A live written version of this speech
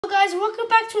guys, welcome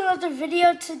back to another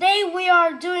video. Today we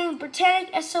are doing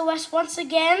Britannic SOS once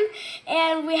again,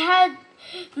 and we had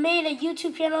made a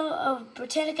YouTube channel of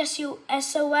Britannic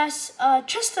SOS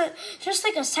just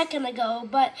like a second ago.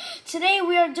 But today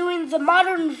we are doing the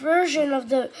modern version of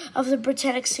the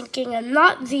Britannic sinking, and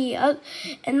not the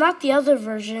other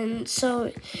version.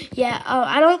 So yeah,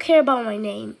 I don't care about my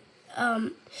name.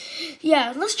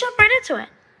 Yeah, let's jump right into it.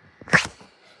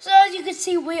 So as you can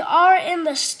see, we are in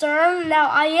the stern.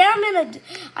 Now I am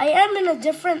in a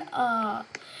different I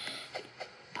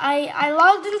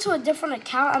logged into a different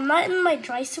account. I'm not in my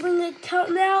dry swimming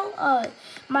account now.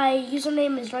 My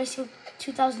username is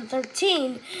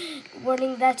dryswing2013.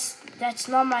 Warning, that's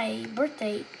not my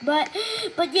birthday. But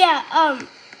yeah,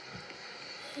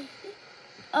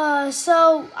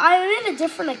 so I'm in a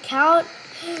different account.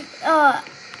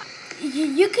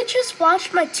 You could just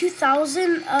watch my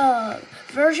 2000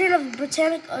 version of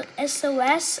Britannic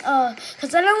SOS,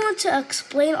 because I don't want to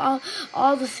explain all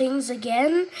the things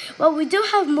again. Well, we do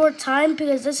have more time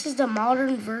because this is the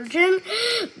modern version,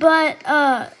 but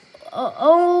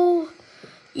oh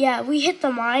yeah, we hit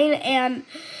the mine, and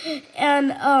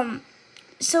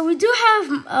so we do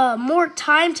have more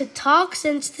time to talk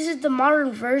since this is the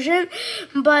modern version.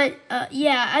 But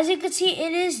yeah, as you can see,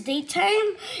 it is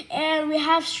daytime and we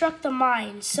have struck the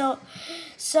mine. So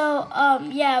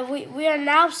yeah, we are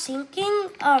now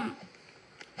sinking.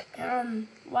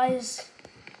 What?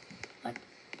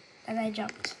 And I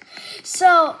jumped.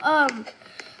 So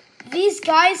these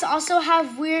guys also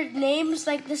have weird names,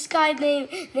 like this guy named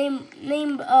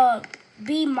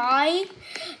Be My,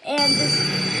 and this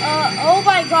oh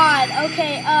my god,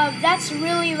 okay, that's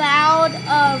really loud.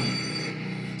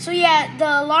 So yeah,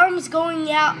 the alarm's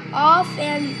going off,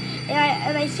 and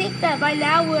I think that by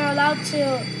now we're allowed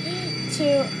to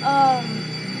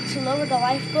lower the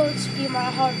lifeboats. Be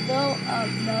My Heart though,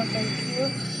 no thank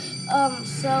you.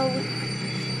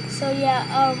 So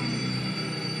yeah,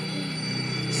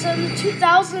 so in the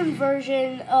 2000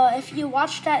 version, if you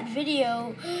watch that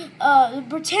video,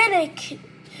 Britannic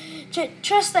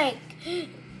just like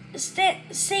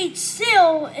stayed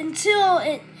still until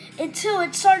it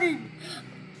started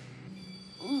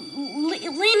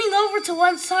leaning over to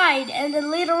one side, and then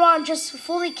later on just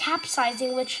fully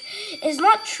capsizing, which is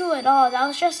not true at all. That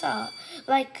was just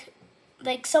like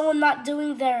someone not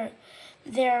doing their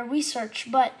research.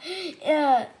 But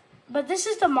this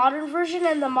is the modern version,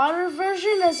 and the modern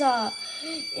version is a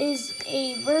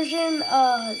version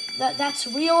that's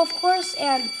real, of course.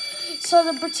 And so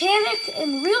the Britannic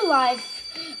in real life,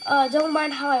 don't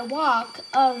mind how I walk.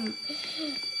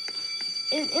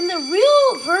 In the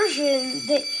real version,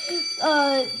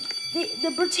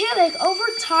 the Britannic, over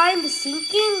time, the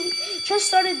sinking just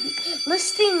started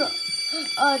listing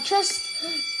just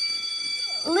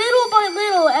little by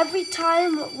little every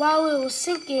time while it was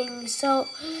sinking. So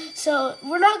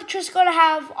we're not just gonna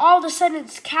have all of a sudden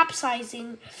it's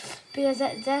capsizing, because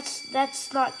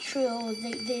that's not true.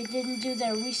 They didn't do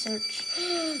their research.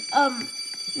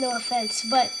 No offense,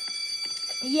 but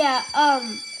yeah.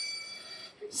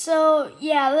 So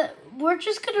yeah, we're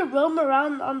just gonna roam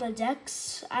around on the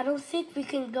decks. I don't think we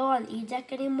can go on E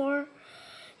deck anymore.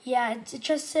 Yeah, it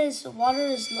just says water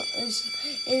is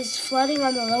flooding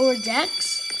on the lower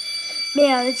decks.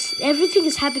 Man, everything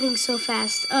is happening so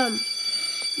fast.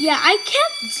 Yeah, I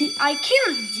can't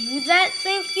do that,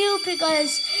 thank you,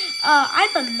 because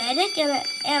I'm a medic, and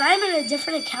I'm in a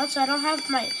different account, so I don't have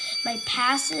my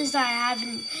passes that I have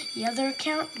in the other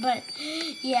account. But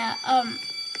yeah,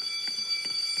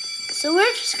 so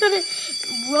we're just gonna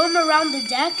roam around the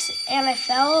decks, and I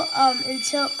fell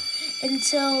until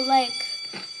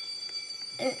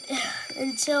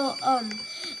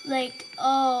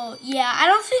oh yeah, I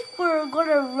don't think we're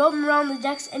gonna roam around the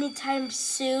decks anytime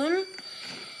soon,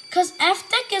 because F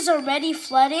deck is already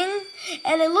flooding,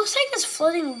 and it looks like it's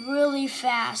flooding really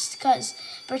fast, because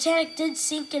Britannic did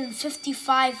sink in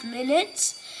 55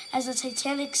 minutes, as the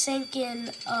Titanic sank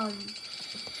in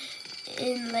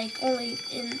only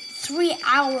in 3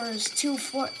 hours, 2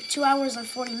 hours and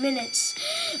 40 minutes.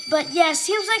 But yeah,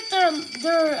 seems like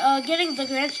they're getting the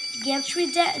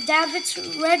gantry davits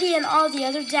ready, and all the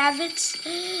other davits,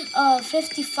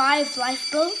 55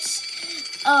 lifeboats.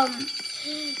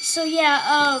 So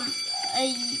yeah,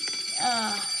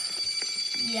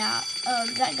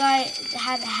 that guy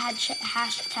had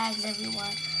hashtags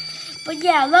everywhere. But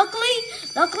yeah, luckily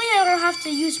I don't have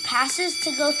to use passes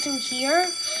to go through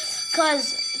here,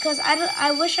 cause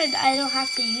I wish I don't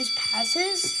have to use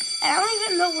passes, and I don't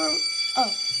even know where.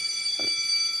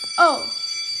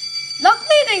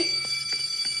 Luckily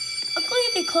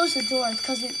they closed the door,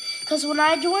 cause Because when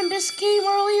I joined this game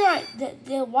earlier,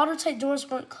 the watertight doors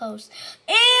weren't closed.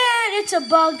 And it's a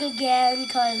bug again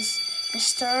because the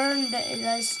stern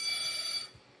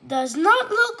does not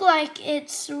look like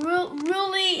it's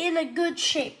really in a good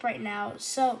shape right now.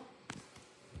 So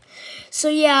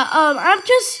yeah,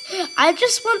 I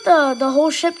just want the whole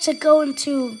ship to go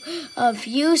into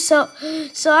view. So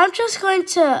I'm just going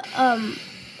to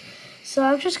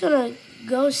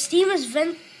go. Steam is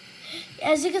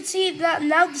as you can see,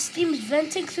 now the steam is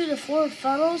venting through the forward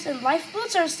funnels, and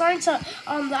lifeboats are starting to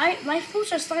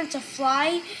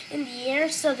fly in the air.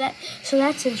 So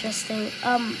that's interesting.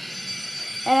 And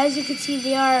as you can see,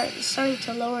 they are starting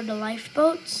to lower the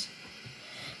lifeboats.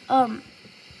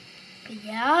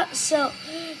 Yeah. So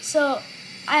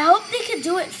I hope they can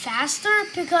do it faster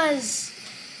because,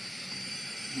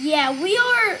 yeah, we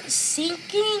are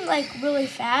sinking like really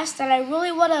fast, and I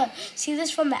really want to see this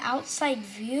from the outside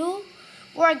view.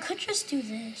 Or I could just do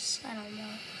this. I don't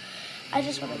know. I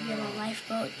just want to be on a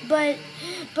lifeboat. But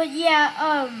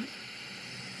yeah,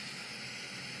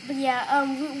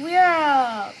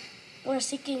 we're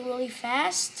sinking really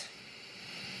fast.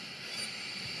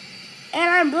 And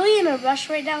I'm really in a rush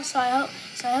right now, so I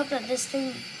hope that this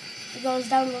thing goes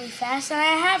down really fast. And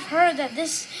I have heard that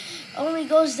this only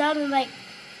goes down in like,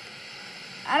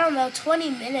 I don't know, 20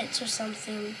 minutes or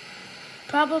something.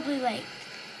 Probably like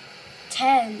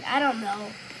 10, I don't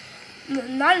know.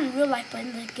 Not in real life, but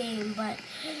in the game. But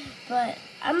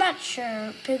I'm not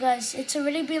sure because it's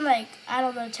already been like, I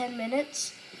don't know, 10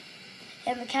 minutes.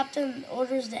 And the captain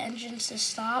orders the engines to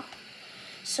stop.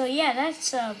 So yeah,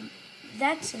 that's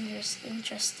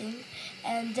interesting.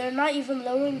 And they're not even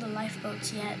lowering the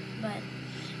lifeboats yet. But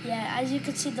yeah, as you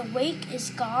can see, the wake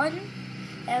is gone,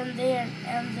 and the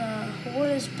horn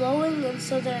is blowing, and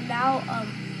so they're now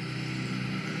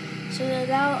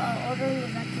ordering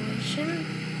evacuation.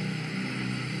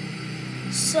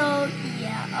 So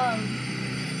yeah,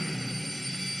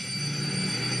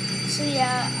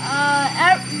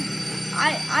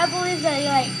 I believe that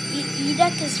like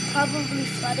E-deck is probably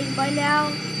flooding by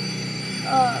now.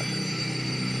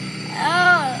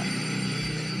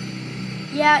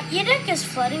 Yeah, E-deck is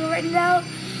flooding right now.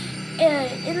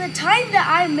 In the time that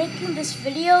I'm making this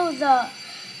video, the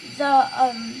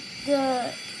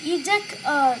E-deck,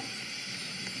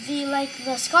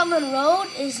 the Scotland Road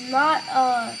is not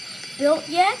built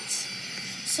yet.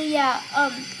 So yeah,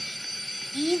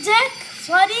 E-deck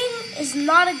flooding is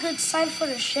not a good sign for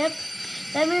the ship.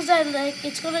 That means that like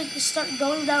it's gonna start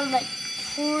going down like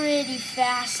pretty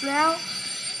fast now.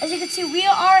 As you can see, we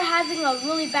are having a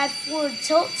really bad forward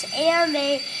tilt and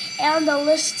a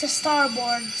list to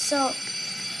starboard. So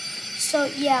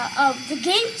yeah, the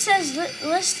game says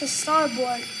list to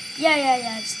starboard.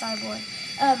 Yeah, it's starboard.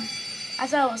 I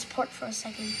thought it was port for a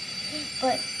second,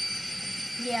 but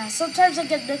yeah, sometimes I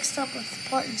get mixed up with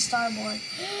port and starboard.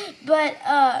 But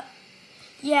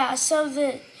yeah, so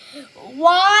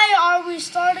why are we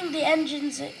starting the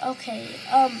engines? Okay,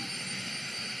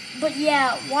 but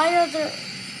yeah, why are there?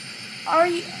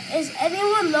 Is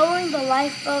anyone lowering the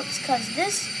lifeboats?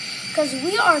 Because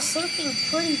we are sinking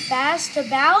pretty fast. The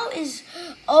bow is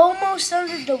almost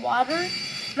under the water.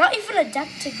 Not even a deck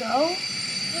to go.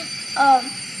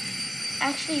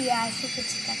 Actually, yeah, I think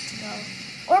it's a deck to go.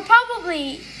 Or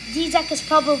probably, D-deck is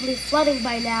probably flooding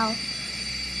by now.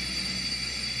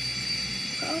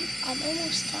 I'm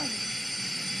almost done.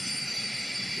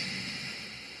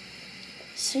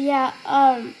 So yeah,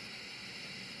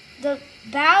 the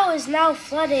bow is now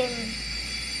flooding.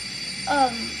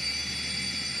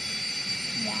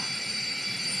 Yeah.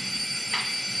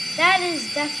 That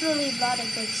is definitely not a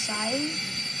good sign.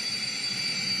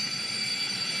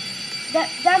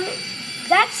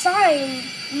 That sign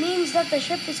means that the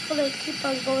ship is going to keep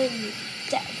on going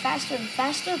faster and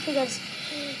faster, because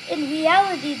in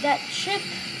reality that ship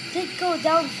did go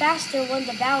down faster when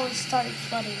the bow started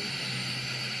flooding.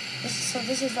 So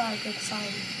this is not a good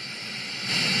sign.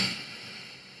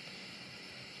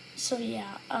 So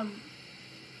yeah,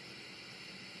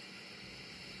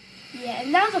 yeah,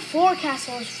 and now the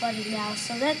forecastle is flooding now,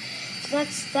 so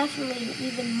that's definitely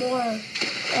even more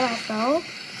NFL.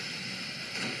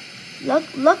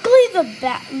 Luckily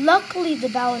the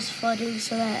bow is flooding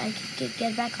so that I can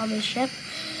get back on the ship.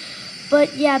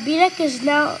 But yeah, B deck is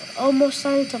now almost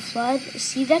starting to flood.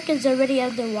 C deck is already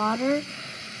underwater.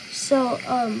 So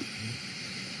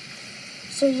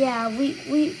yeah,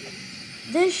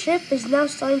 this ship is now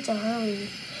starting to hurry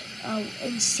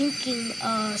in sinking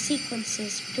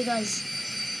sequences, because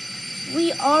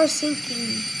we are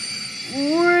sinking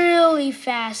really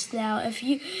fast now. If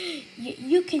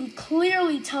you can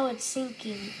clearly tell it's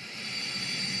sinking.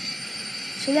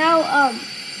 So now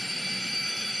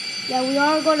Yeah, we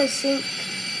are gonna sink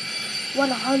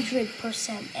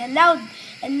 100%. And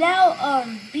now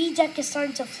B deck is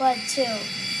starting to flood too.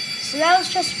 So now it's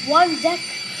just one deck,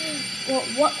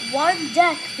 one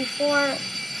deck before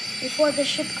the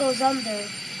ship goes under.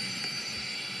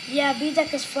 Yeah, B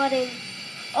deck is flooding.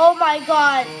 Oh my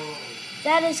God,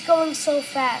 that is going so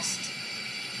fast.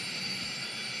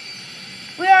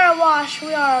 We are awash.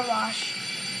 We are awash.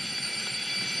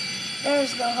 There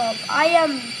is no hope. I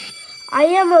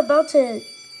am about to.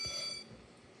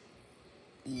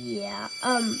 Yeah.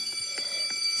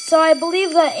 So I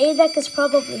believe that A deck is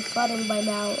probably flooding by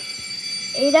now.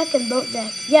 A deck and boat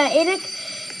deck. Yeah, A deck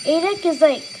is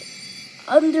like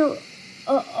under,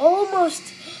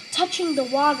 almost touching the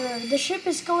water. The ship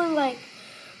is going like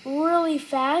really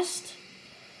fast.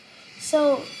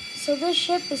 So this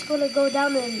ship is going to go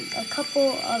down in a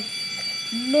couple of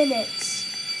minutes.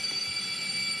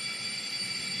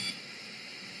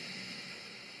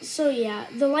 So yeah,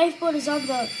 the lifeboat is on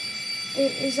the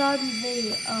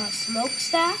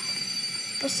smokestack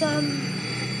for some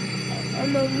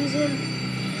unknown reason.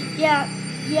 Yeah.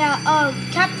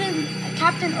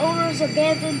 Captain Owner's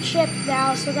abandoned ship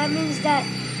now, so that means that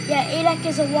A deck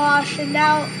is awash, and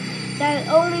now that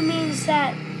only means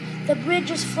that the bridge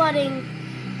is flooding,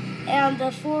 and the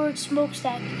forward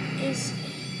smokestack is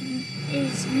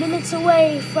minutes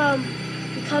away from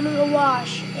becoming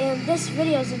awash, and this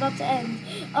video is about to end.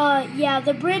 Yeah,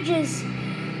 the bridge is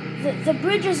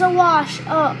awash.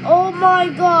 Oh my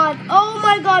God,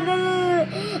 no.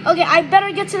 Okay, I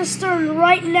better get to the stern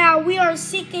right now. We are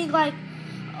sinking like,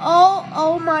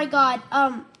 oh my God.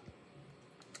 I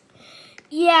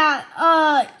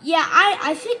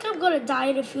think I'm gonna die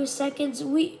in a few seconds.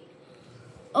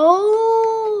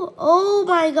 Oh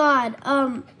my God.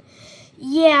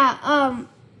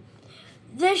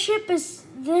 This ship is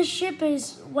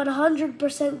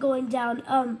 100% going down.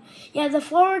 The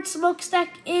forward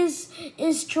smokestack is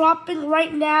dropping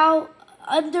right now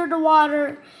under the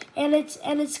water, and it's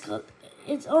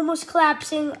almost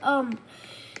collapsing.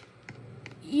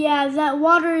 That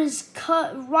water is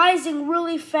rising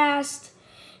really fast,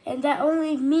 and that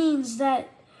only means that's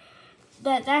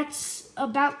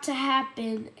about to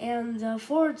happen, and the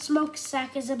forward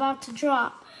smokestack is about to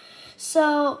drop.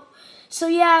 So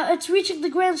yeah, it's reaching the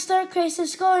grand staircase.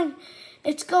 It's going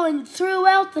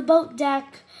throughout the boat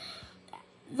deck.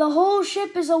 The whole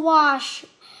ship is awash.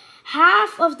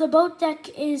 Half of the boat deck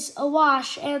is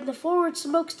awash, and the forward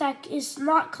smokestack is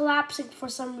not collapsing for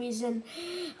some reason.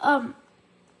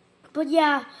 But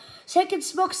yeah, second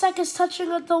smokestack is touching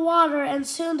the water, and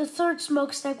soon the third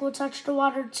smokestack will touch the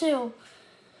water too.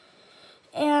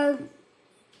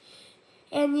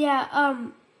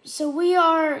 So we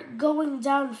are going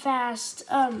down fast.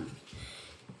 I'm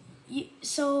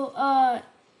just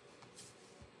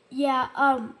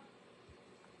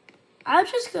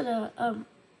gonna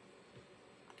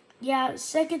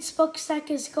second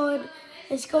smokestack is going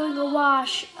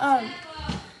awash.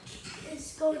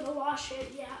 It's going awash it.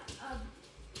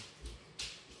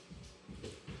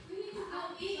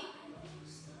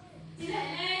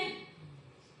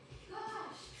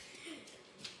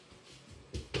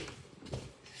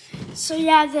 So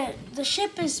yeah, the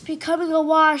ship is becoming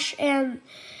awash, and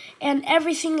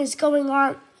everything is going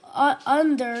on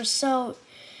under. So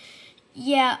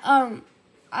yeah,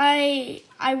 I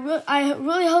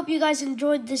really hope you guys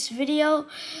enjoyed this video.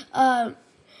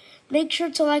 Make sure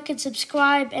to like and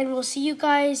subscribe, and we'll see you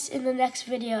guys in the next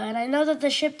video. And I know that the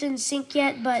ship didn't sink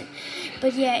yet, but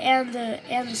yeah, and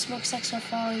the smokestacks are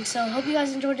falling. So hope you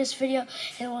guys enjoyed this video,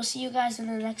 and we'll see you guys in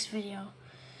the next video.